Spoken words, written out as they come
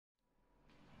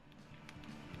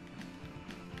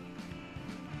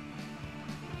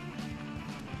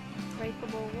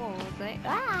unbreakable walls, eh?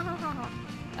 Ah!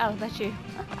 Oh, that's you.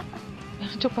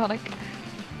 Don't panic.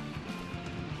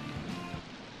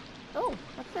 Oh,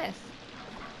 what's this?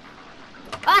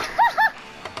 Ah!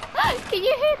 Can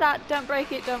you hear that? Don't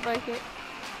break it, don't break it.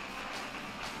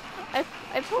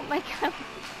 I put my camera.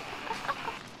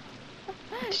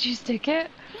 Did you stick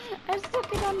it? I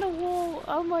stuck it on the wall.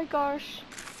 Oh my gosh.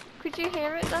 Could you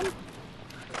hear it then?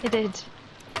 I did.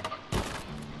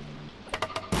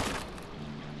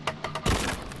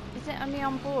 Is it only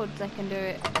on boards I can do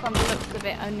it? From the looks of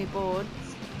it, only boards.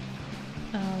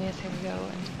 Oh yes, here we go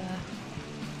into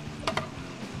the...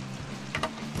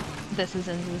 This is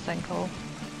into the sinkhole.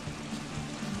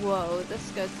 Whoa,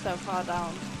 this goes so far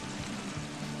down.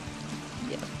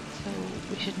 Yep, so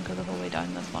we shouldn't go the whole way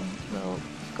down this one. We'll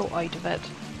go out of it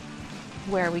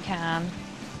where we can.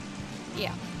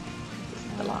 Yeah. This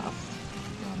is the last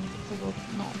one, so we'll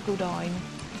not go down.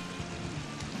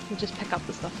 We'll just pick up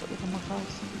the stuff that we come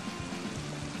across.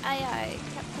 Aye aye,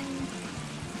 Captain.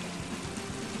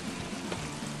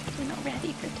 We're not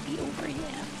ready for it to be over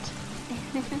yet.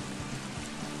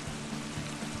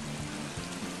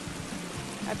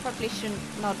 I probably shouldn't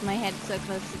nod my head so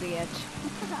close to the edge.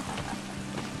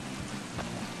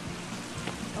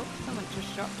 Oh, someone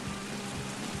just shot.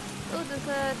 Oh, there's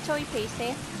a toy piece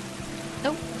here.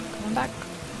 Nope, coming back.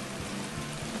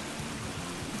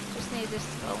 Just need this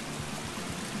skull.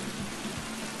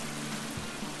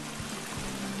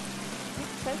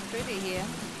 It's so pretty here.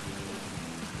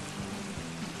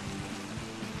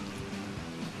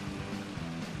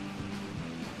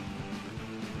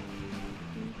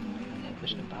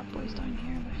 There's no bad boys down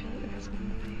here, but I feel like there's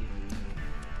gonna be.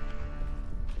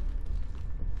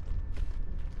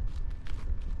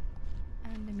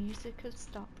 And the music has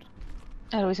stopped.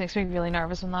 It always makes me really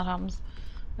nervous when that happens.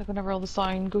 Like whenever all the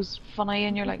sound goes funny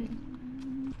and you're like...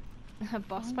 A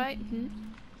boss fight?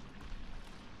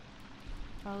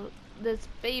 Well, there's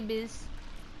babies.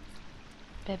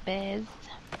 Babies.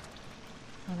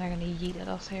 Oh, they're gonna yeet at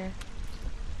us here.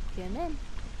 Get in.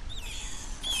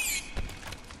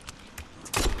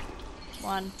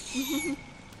 One.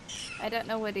 I don't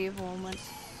know where the other one went.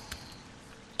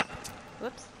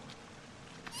 Whoops.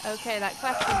 Okay, that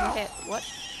quest is a hit. What?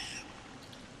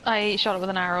 I shot it with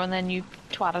an arrow and then you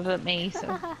twatted it at me,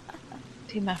 so...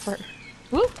 Team effort.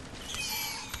 Woo!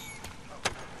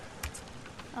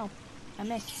 Oh, I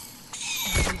missed.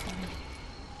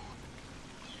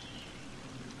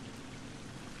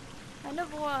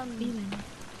 Another one.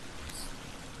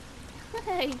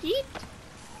 Yeet.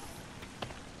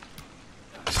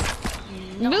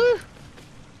 No!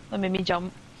 That made me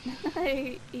jump.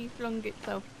 He flung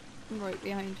itself right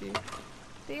behind you.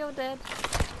 So you're dead.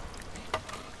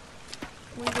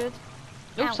 We good?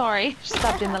 Oh, Ow. sorry.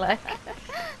 Stabbed in the leg.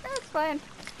 That's fine.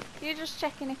 You're just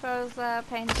checking if I was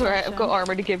paying attention. Sorry, I've got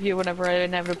armor to give you whenever I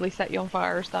inevitably set you on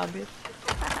fire or stab you.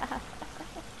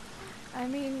 I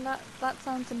mean, that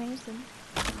sounds amazing.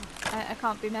 I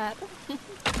can't be mad.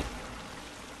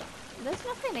 There's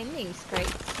nothing in these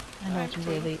crates. I know, it's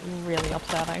really, really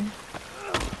upsetting.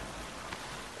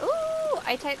 Ooh,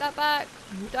 I take that back.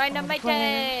 Dynamite!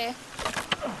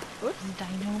 Whoops.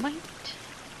 Dynamite.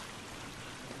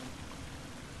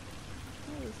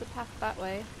 Oh, there's a path that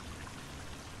way.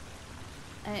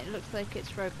 And it looks like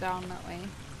it's roped down that way.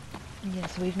 Yeah,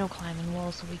 so we've no climbing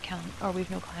wall, so we can't, or we've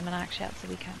no climbing axe yet, so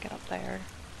we can't get up there.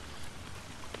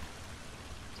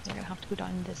 So we're gonna have to go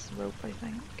down this rope, I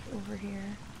think, over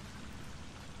here.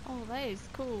 Oh, that is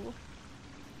cool.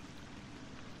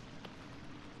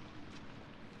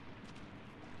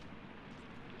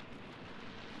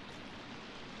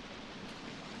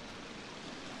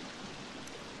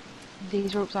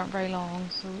 These ropes aren't very long,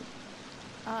 so...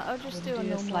 I'll just do a do a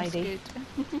normal slidey. scoot.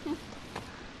 What do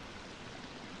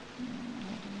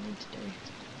I need to do?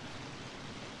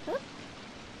 Huh?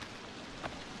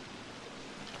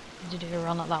 Did you do a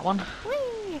run at that one?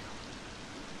 Whee!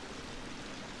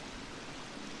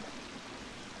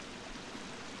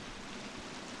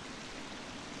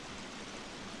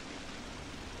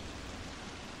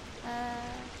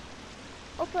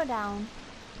 Up or down?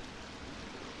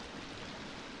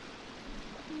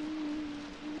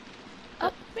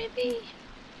 Up, maybe?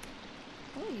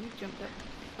 Oh, you jumped up.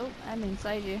 Oh, I'm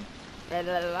inside you. Blah,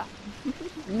 blah, blah.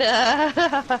 Nah.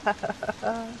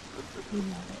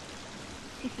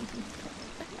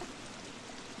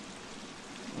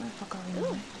 Where the fuck are we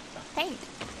now? Paint!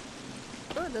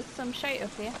 Oh, there's some shite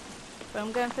up here. But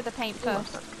I'm going for the paint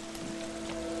first.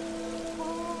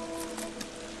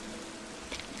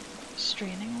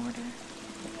 Restraining order.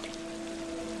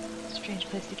 Strange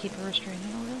place to keep a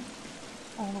restraining order.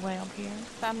 all the way up here.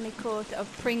 Family court of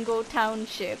Pringle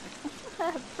Township.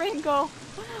 Pringle!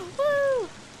 Woo!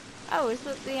 Oh, is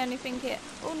that the only thing here?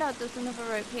 Oh no, there's another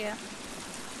rope here.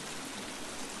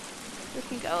 We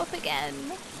can go up again.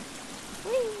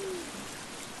 Whee!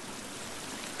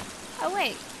 Oh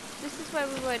wait, this is where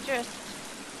we were just.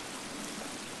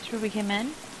 That's where we came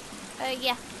in?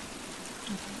 Yeah.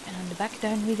 Okay, and back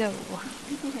down we go.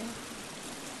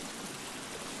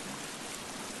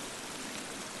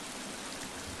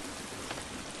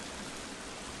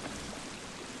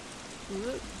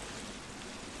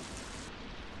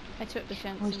 I took the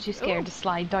chance. I was too scared to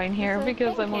slide down here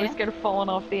because I'm always scared of falling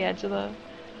off the edge of the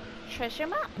treasure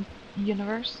map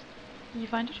universe. Did you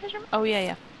find a treasure map? Oh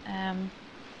yeah.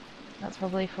 That's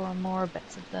probably for more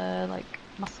bits of the like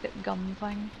musket gun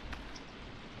thing.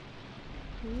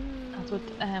 Ooh. That's what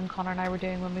Connor and I were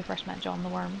doing when we first met John the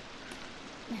Worm.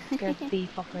 Scared the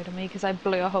fuck out of me because I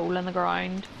blew a hole in the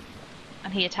ground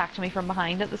and he attacked me from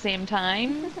behind at the same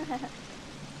time.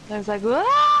 I was like, "Wah!"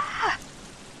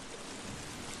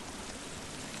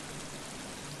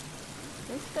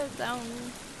 Let's go down.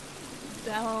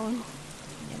 Down.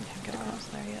 Yeah, we can't get across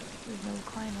there yet. There's no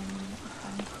climbing.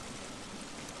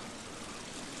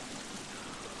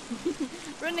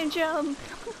 Run and jump!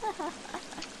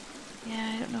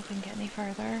 Yeah, I don't know if we can get any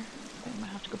further. I think we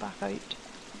might have to go back out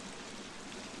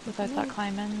without that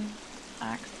climbing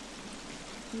axe.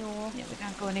 No. Yeah, we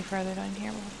can't go any further down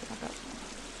here. We'll have to go back up.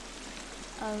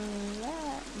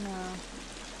 No.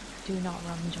 Do not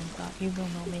run and jump that. You will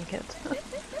not make it.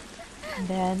 And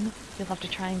then you'll have to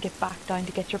try and get back down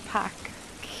to get your pack.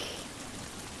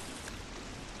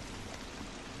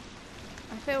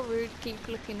 I feel rude keep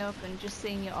looking up and just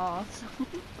seeing your arse.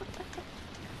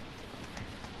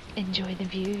 Enjoy the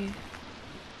view.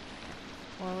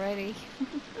 Already.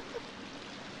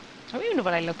 I don't even know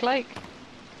what I look like.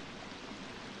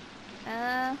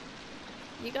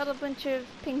 You got a bunch of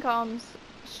pink arms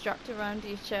strapped around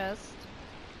your chest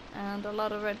and a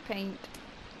lot of red paint.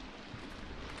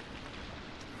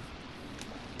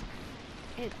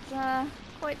 It's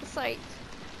quite the sight.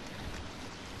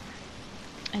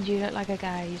 And you look like a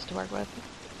guy I used to work with.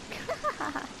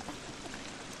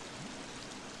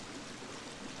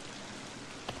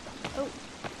 Oh,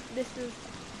 this is...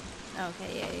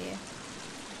 Okay, yeah.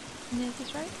 Yeah, is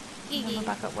this right? Yeah. And then we're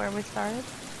back up where we started. I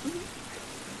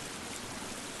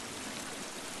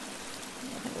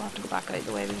think we'll have to go back out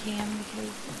the way we came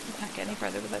because we can't get any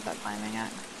further without that climbing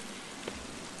axe.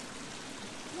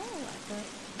 No, like it.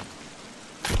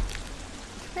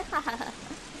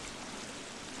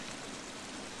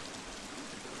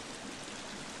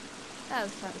 That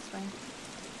was satisfying.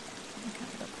 I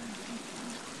can't get up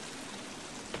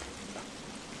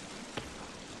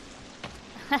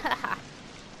there.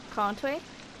 Can't we?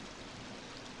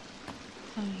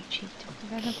 Oh, you cheat.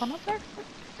 Did I have fun up there?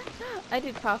 I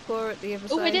did parkour at the other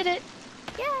side. Oh, we did it!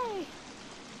 Yay!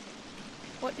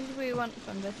 What did we want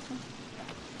from this one?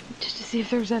 Just to see if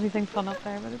there was anything fun up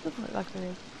there, but it doesn't look like there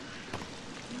is.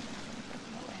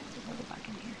 We'll go back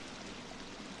in here.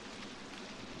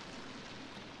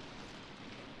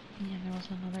 Yeah, there was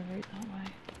another route that way.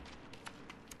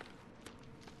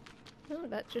 Oh,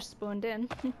 that just spawned in.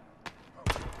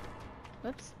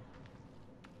 Whoops.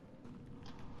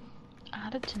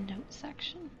 Added to notes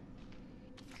section.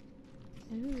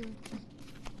 Ooh.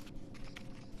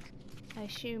 I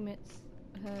assume it's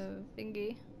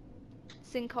thingy.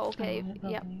 Sinkhole cave.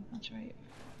 Yep. That's right.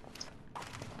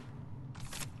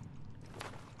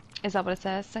 Is that what it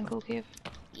says? Sinkhole cave?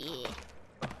 Yeah.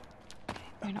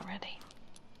 We're not ready.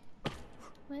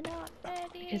 We're not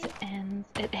ready. Because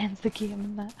it ends the game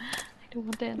in that. I don't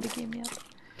want to end the game yet.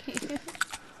 Too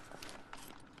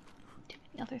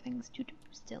many other things to do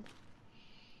still.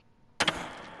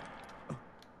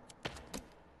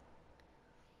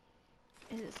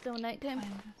 Is it still nighttime?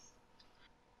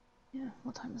 Yeah,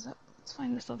 what time is it? Let's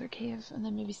find this other cave and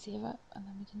then maybe save it and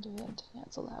then we can do it. Yeah,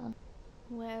 it's 11.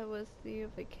 Where was the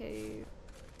other cave?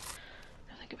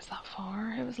 I think it was that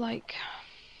far. It was like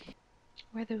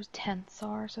where those tents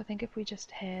are, so I think if we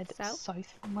just head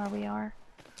south from where we are,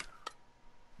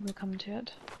 we'll come to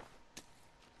it.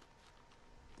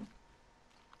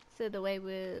 So the way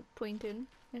we're pointing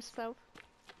is south.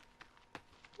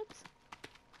 Oops.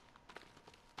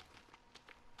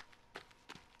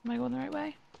 Am I going the right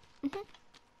way? Yep.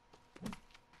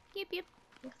 Yes.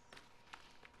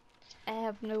 I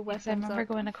have no weapons. Yes, I remember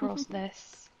going across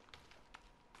this.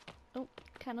 Oh,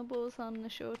 cannibals on the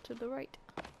shore to the right.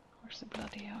 Of course they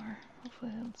bloody are.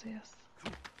 Hopefully they don't see us.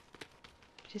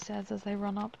 She says as they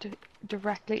run up to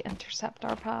directly intercept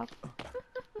our path.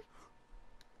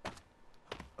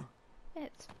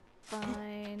 It's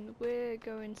fine. We're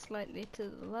going slightly to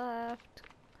the left.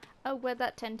 Oh, where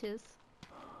that tent is.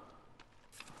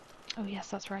 Oh yes,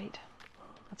 that's right.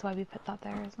 That's why we put that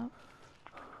there, isn't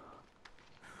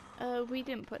it? We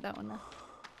didn't put that one there.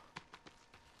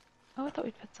 Oh, I thought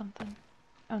we'd put something.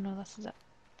 Oh no, this is it.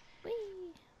 Whee!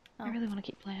 Oh. I really want to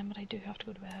keep playing, but I do have to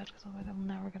go to bed because otherwise I'll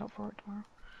never get up for it tomorrow.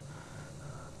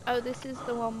 Oh, this is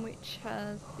the one which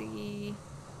has the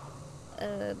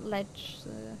ledge,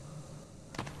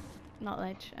 not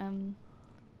ledge,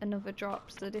 another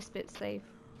drop, so this bit's safe.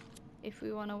 If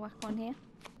we want to whack one here.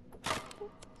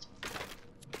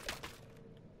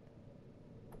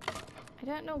 I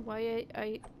don't know why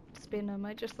I spin them,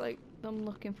 I just like them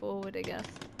looking forward, I guess.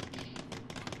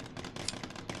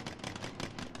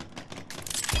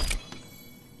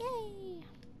 Yay!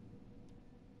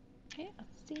 Yeah,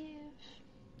 safe.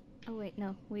 Oh wait,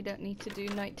 no, we don't need to do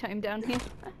nighttime down here.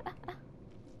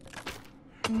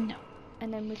 No.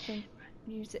 And then we can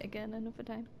use it again another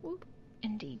time. Whoop.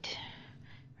 Indeed.